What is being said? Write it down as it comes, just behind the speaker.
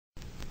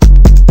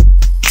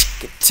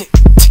tick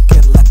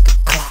it like a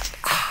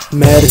clock.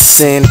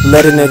 Medicine,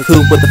 blood in the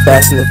coop with the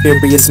fast and the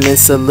furious men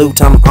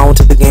salute. I'm on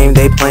to the game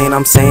they playing,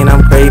 I'm saying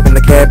I'm craving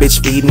the cabbage,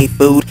 feed me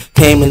food.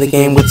 Came in the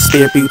game with the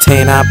spirit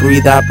butane, I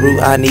breathe, I brew,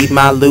 I need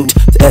my loot.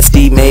 The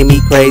SD made me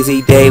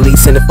crazy daily,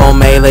 sending phone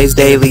melees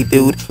daily,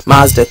 dude.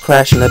 Mazda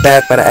crash in the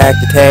back, but I act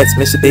attached.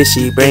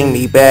 Mitsubishi bring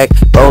me back.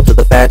 Roll to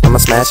the fact I'ma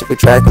smash every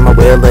track and my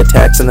will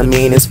attacks in the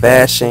meanest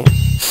fashion.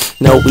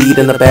 No weed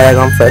in the bag,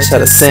 I'm fresh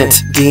out of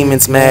scent.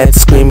 Demons mad,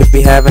 scream if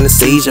we having a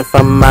seizure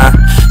from my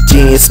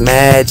genius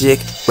magic.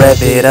 Rev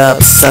it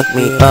up, suck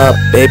me up,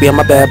 baby I'm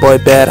a bad boy,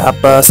 bad I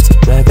bust.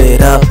 Rev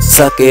it up,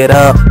 suck it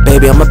up,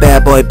 baby I'm a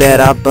bad boy,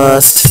 bad I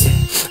bust.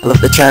 I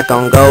love the track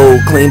on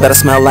gold, clean but I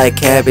smell like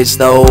cabbage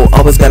though.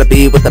 Always gotta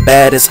be with the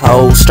baddest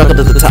hoes. Struggle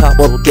to the top,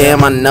 well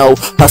damn I know.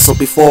 Hustle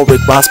before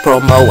Rick Ross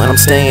promo, and I'm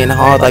staying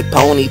hard like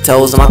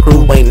ponytails. And my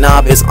crew ain't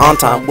novice, on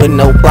time with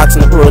no blocks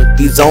and the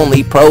rookies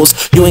only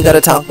pros. You ain't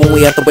gotta talk when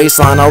we at the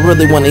waistline, all I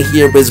really wanna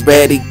hear is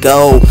ready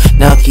go.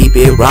 Now keep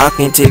it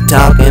rockin',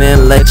 tick-tockin'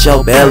 and let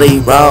your belly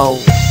roll.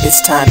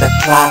 It's time to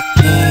clock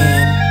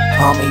in,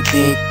 call me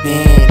Big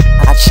Ben.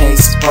 I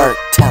chase work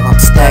till I'm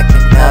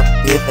stacking up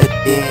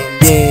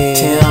dividends.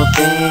 Till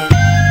then,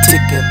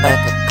 tick it like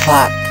a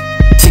clock,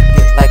 tick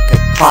it like a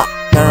clock.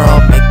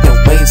 Girl, make your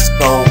waist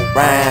go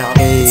round.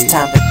 It's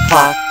time to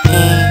clock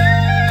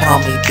in, call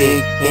me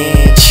Big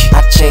Ben.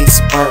 I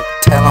chase work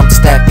till I'm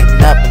stacking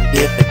up in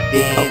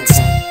dividends.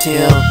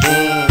 Till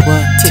then,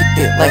 tick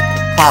it like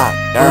a clock,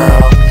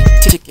 girl,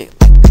 tick it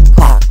like a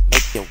clock.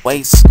 Make your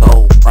waist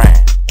go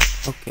round.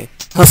 Okay.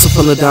 Hustle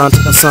from the dawn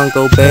till the sun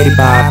go baby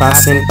bye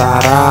sin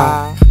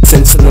para.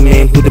 Send to the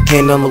men who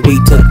depend on the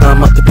weed to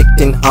come up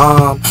depicting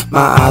harm.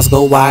 My eyes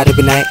go wide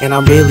every night and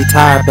I'm really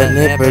tired but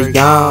never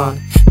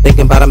yawn.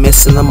 Thinking about a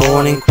miss in the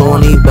morning,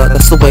 corny, but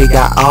that's the way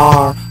I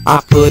are.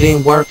 I put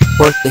in work,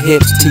 work the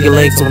hips to your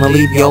legs when I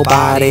leave your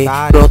body.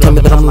 Girl, tell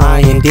me that I'm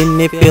lying, didn't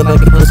it feel like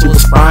the pussy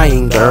was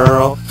frying,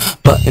 girl?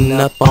 Button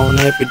up on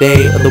every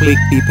day of the week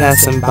be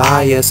passing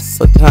by us.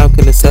 What time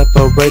can it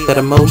separate that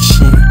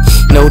emotion?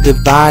 No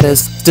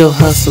dividers, still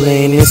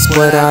hustling, it's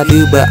what I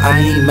do. But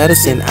I need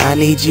medicine, I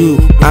need you,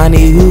 I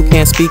need who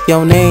can't speak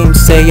your name.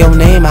 Say your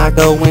name, I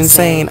go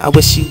insane. I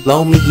wish you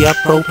blow me up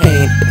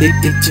propane,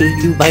 addicted to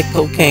you like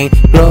cocaine.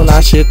 Girl,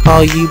 I should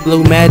call you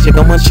Blue Magic,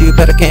 I want you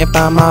but I can't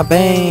find my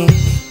vein.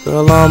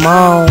 Girl, I'm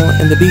on,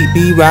 and the beat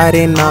be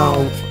riding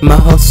on. My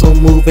hustle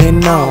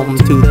moving on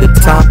to the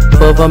top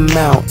of a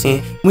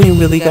mountain. We ain't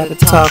really gotta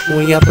talk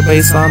when we out the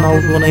baseline. All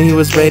we wanna hear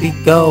is ready,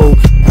 go.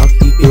 Now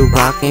keep it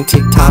rockin',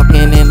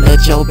 tick-tockin' and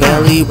let your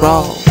belly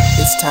roll.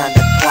 It's time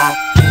to clock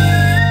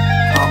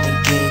in, call me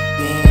Big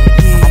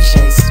Ben. I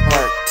chase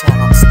work till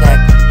I'm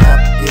stacking up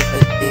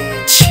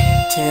dividends.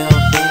 Till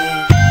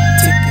then,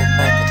 tick it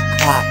like a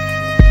clock,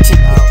 tick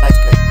it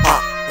like a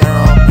clock.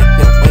 Girl, make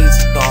your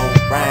waist go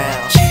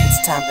round.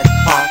 It's time to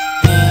clock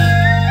in,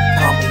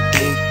 call me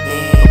Big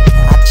Ben.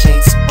 I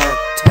chase work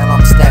till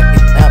I'm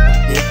stacking up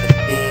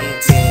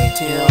dividends.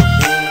 Till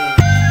then,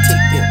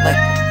 tick it like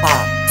a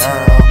clock,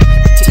 girl,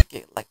 tick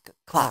it like a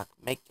clock.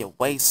 Make your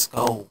waist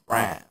go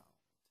round.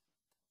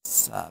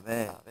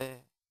 Sabe.